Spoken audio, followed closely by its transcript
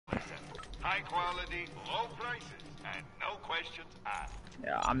high quality, low prices, and no questions asked.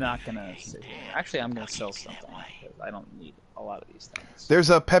 Yeah, I'm not gonna sit here. Actually, I'm gonna sell something because I don't need a lot of these things. There's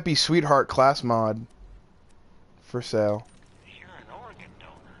a Peppy Sweetheart class mod for sale. You're an organ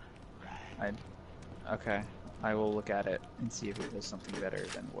donor, right? Okay, I will look at it and see if it does something better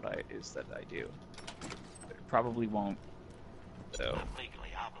than what it is that I do. But it probably won't. So. I'm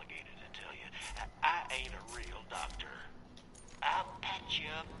legally obligated to tell you, I ain't a real doctor. I'll patch you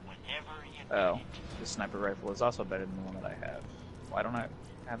up whenever you need it. The sniper rifle is also better than the one that I have. Why don't I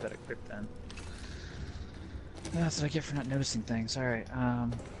have that equipped then? That's what I get for not noticing things. Alright, Ow.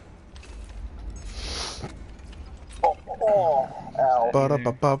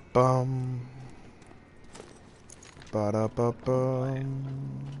 Ba-da-ba-ba-bum. Ba-da-ba-bum.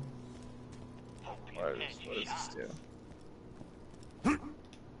 What does this do?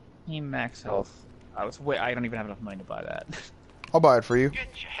 Need max health. I don't even have enough money to buy that. I'll buy it for you.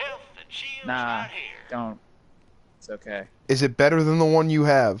 Get your health and shields Nah, right here. don't. It's okay. Is it better than the one you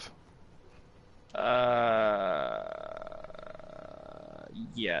have?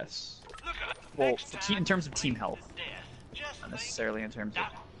 Yes. Well, in terms of team health. Not necessarily in terms of...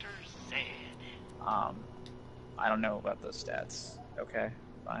 I don't know about those stats. Okay,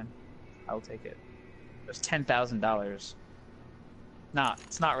 fine. I'll take it. There's $10,000.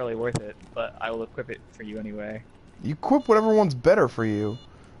 It's not really worth it, but I will equip it for you anyway. You equip whatever one's better for you.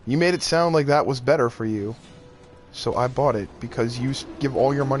 You made it sound like that was better for you. So I bought it, because you give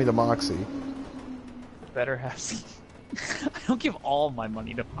all your money to Moxie. Better have... I don't give all my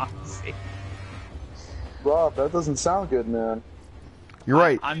money to Moxie. Rob, that doesn't sound good, man. You're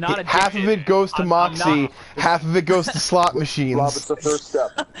right. I'm not addicted. Half of it goes to Moxie, half of it goes to slot machines. Rob, it's the first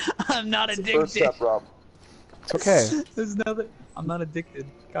step. I'm not It's addicted. the first step, Rob. It's okay. There's nothing. I'm not addicted.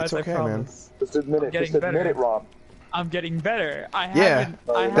 Guys, It's okay, I promise. Just admit it. Just admit it, Rob. I'm getting better. I Yeah,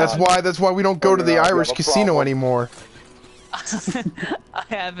 haven't. that's why we don't go to the Irish casino anymore. I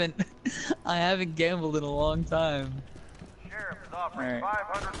haven't gambled in a long time. Sheriff is offering Right.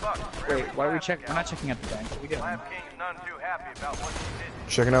 $500. Wait, why are we checking? We're not checking out the bank. What are we doing? Lab King's none too happy about what you did.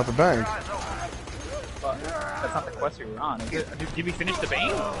 Checking out the bank. That's not the quest we were on. Is it? Did we finish the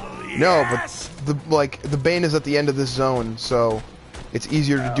Bane? No, but the Bane is at the end of this zone, so it's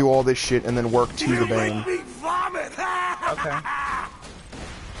easier to do all this shit and then work to the Bane. Okay.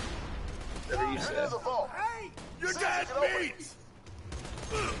 Whatever you said. Hey, you got meat!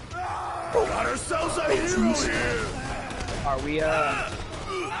 Got ourselves a hero here! Are we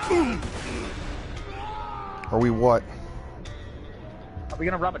Are we what? Are we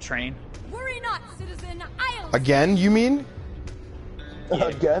gonna rob a train? Worry not, citizen. I'll... Again, you mean?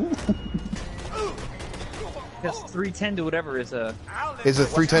 Again? Because 310 to whatever is a... Is a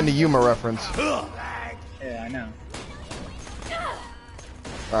 310 to Yuma reference. Yeah, I know.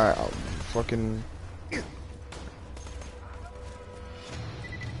 Alright, I'll fucking...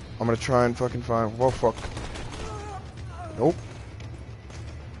 I'm gonna try and fucking find... Well, fuck. Nope.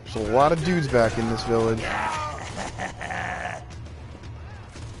 There's a lot of dudes back in this village.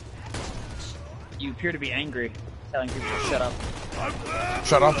 You appear to be angry, telling people to shut up.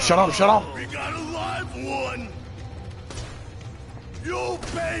 Shut up, shut up, shut up! We got a live one! You'll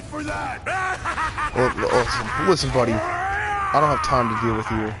pay for that! Listen, buddy. I don't have time to deal with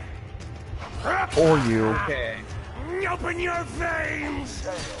you. Or you. Okay. Open your veins!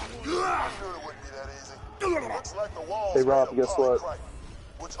 Hey, Rob, guess what?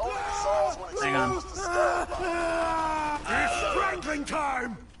 Hang on. It's strangling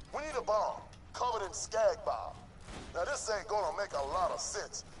time! We need a bomb, covered in skag bomb. Now this ain't gonna make a lot of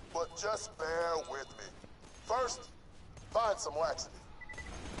sense, but just bear with me. First, find some laxative.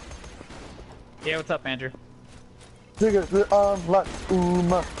 Yeah, what's up, Andrew? Digga, like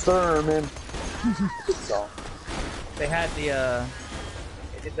Uma Thurman. They had the,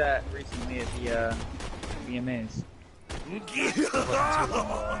 they did that recently at the, VMAs.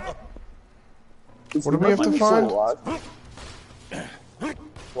 What do we have to find?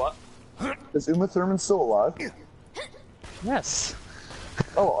 What? Is Uma Thurman still alive? Yes.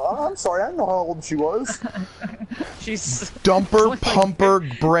 Oh, I'm sorry. I didn't know how old she was. She's... Dumper, pumper,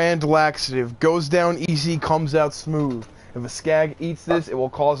 brand laxative. Goes down easy, comes out smooth. If a skag eats this, it will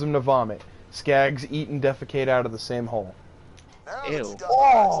cause him to vomit. Skags eat and defecate out of the same hole. Ew.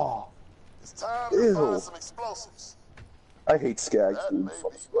 Oh! It's time to find some explosives. I hate skags, That dude. may be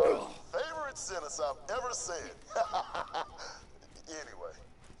my favorite sentence I've ever said. Anyway,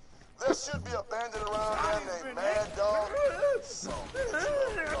 there should be a bandit around there named Mad Dog. So,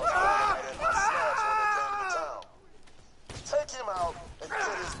 take him out and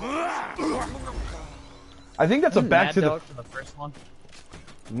get his... I think that's a back Mad to the... Dog from the first one.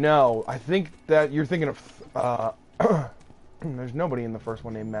 No, I think that you're thinking of. There's nobody in the first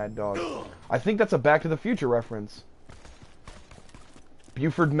one named Mad Dog. I think that's a Back to the Future reference.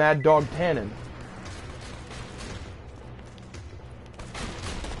 Buford Mad Dog Tannen.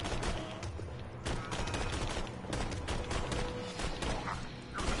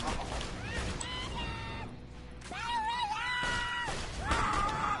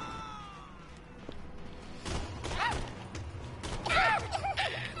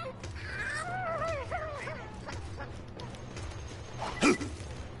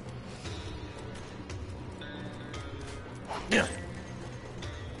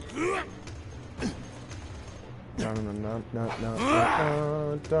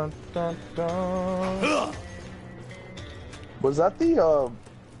 Was that the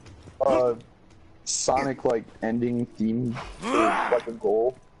Sonic like ending theme for, like a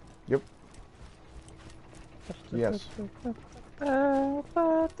goal? Yep. Yes.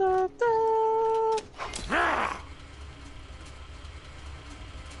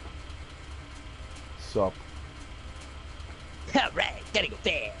 Sup? Alright, gotta go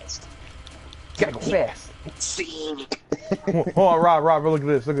fast. Gotta go fast. Sing. Hold on, Rob, look at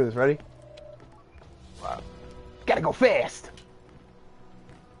this, ready? Wow. Gotta go fast.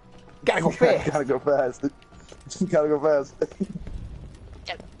 Gotta go fast. Gotta go fast. Gotta go fast.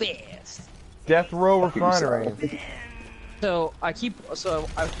 Gotta go fast. Death Row Refinery. So I'm keeping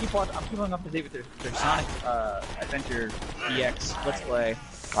up to date with their Sonic Adventure DX Let's Play.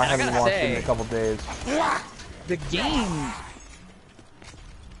 I haven't watched it in a couple days. The game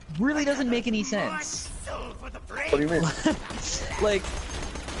really doesn't make any sense. What do you mean? Like,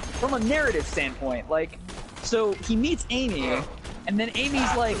 from a narrative standpoint, like, so he meets Amy, and then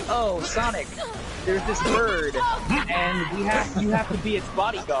Amy's like, "Oh, Sonic, there's this bird, and you have to be its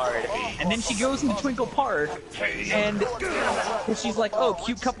bodyguard." And then she goes into Twinkle Park, and she's like, "Oh,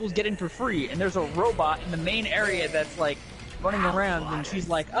 cute couples get in for free." And there's a robot in the main area that's like running around, and she's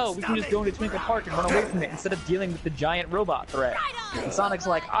like, "Oh, we can just go into Twinkle Park and run away from it instead of dealing with the giant robot threat." And Sonic's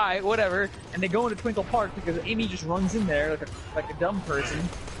like, "Alright, whatever." And they go into Twinkle Park because Amy just runs in there like a dumb person.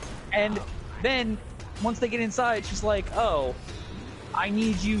 And then once they get inside, she's like, "Oh, I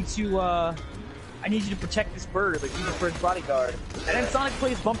need you to protect this bird, like, he's the bird's bodyguard." And then Sonic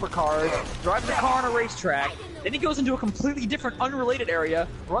plays bumper cars, drives a car on a racetrack, then he goes into a completely different, unrelated area,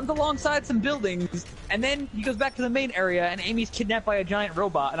 runs alongside some buildings, and then he goes back to the main area, and Amy's kidnapped by a giant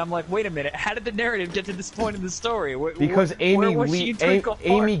robot. And I'm like, wait a minute, how did the narrative get to this point in the story? Because Amy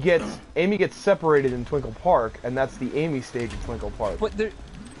Amy gets separated in Twinkle Park, and that's the Amy stage of Twinkle Park.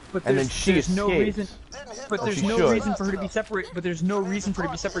 And then she there's no escapes. reason. But there's no reason for her to be separate. But there's no reason for her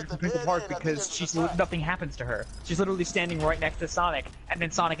to be separate from Twinkle Park because nothing happens to her. She's literally standing right next to Sonic, and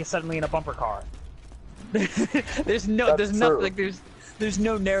then Sonic is suddenly in a bumper car. there's no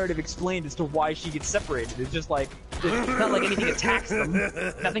narrative explained as to why she gets separated. It's just like it's not like anything attacks them.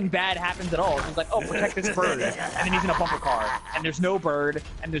 Nothing bad happens at all. It's just like, "Oh, protect this bird," and then he's in a bumper car, and there's no bird,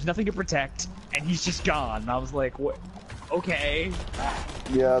 and there's nothing to protect, and he's just gone. And I was like, what? Okay.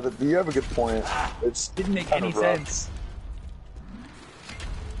 Yeah, you have a good point. It didn't make any sense.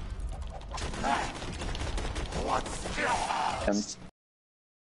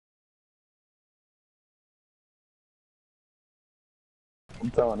 I'm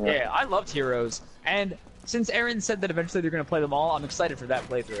telling you. Yeah, I loved Heroes, and since Aaron said that eventually they're going to play them all, I'm excited for that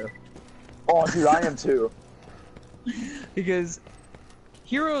playthrough. Oh, dude, I am too. Because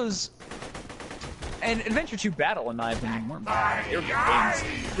Heroes and Adventure 2 Battle, in my opinion, weren't bad. They were good games.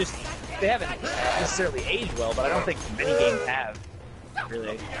 Just, they haven't necessarily aged well, but I don't think many games have.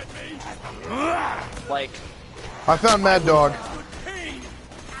 Really. Like... I found Mad Dog. I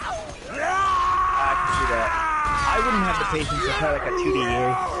can see that. I wouldn't have the patience to play like a 2D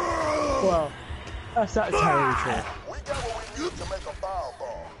game. Well, that's not entirely true. We got what we need to make a bomb.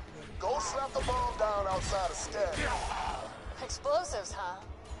 Go slap the bomb down outside of Skag. Explosives, huh?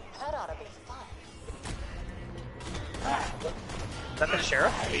 That ought to be fun. Is that the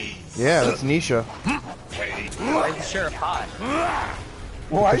sheriff? Yeah, that's Nisha. Why is the sheriff hot?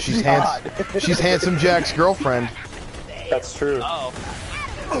 Why is She's she hot? she's Handsome Jack's girlfriend. That's true. Oh.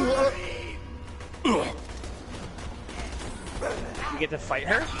 You get to fight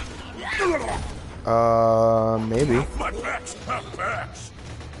her? Maybe.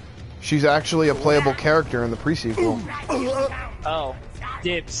 She's actually a playable character in the pre-sequel. Oh.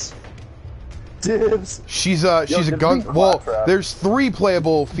 Dibs. Dibs. She's a gun. Well, Claptrap. there's 3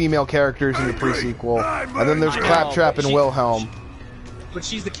 playable female characters in the pre-sequel, and then there's Claptrap and Wilhelm. But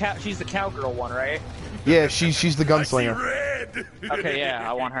she's the cowgirl one, right? Yeah, she's the gunslinger. Okay, yeah,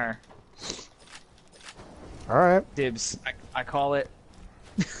 I want her. All right. Dibs. I call it.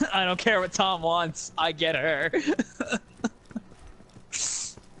 I don't care what Tom wants. I get her.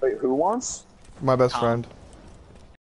 Wait, who wants? My best Tom. friend.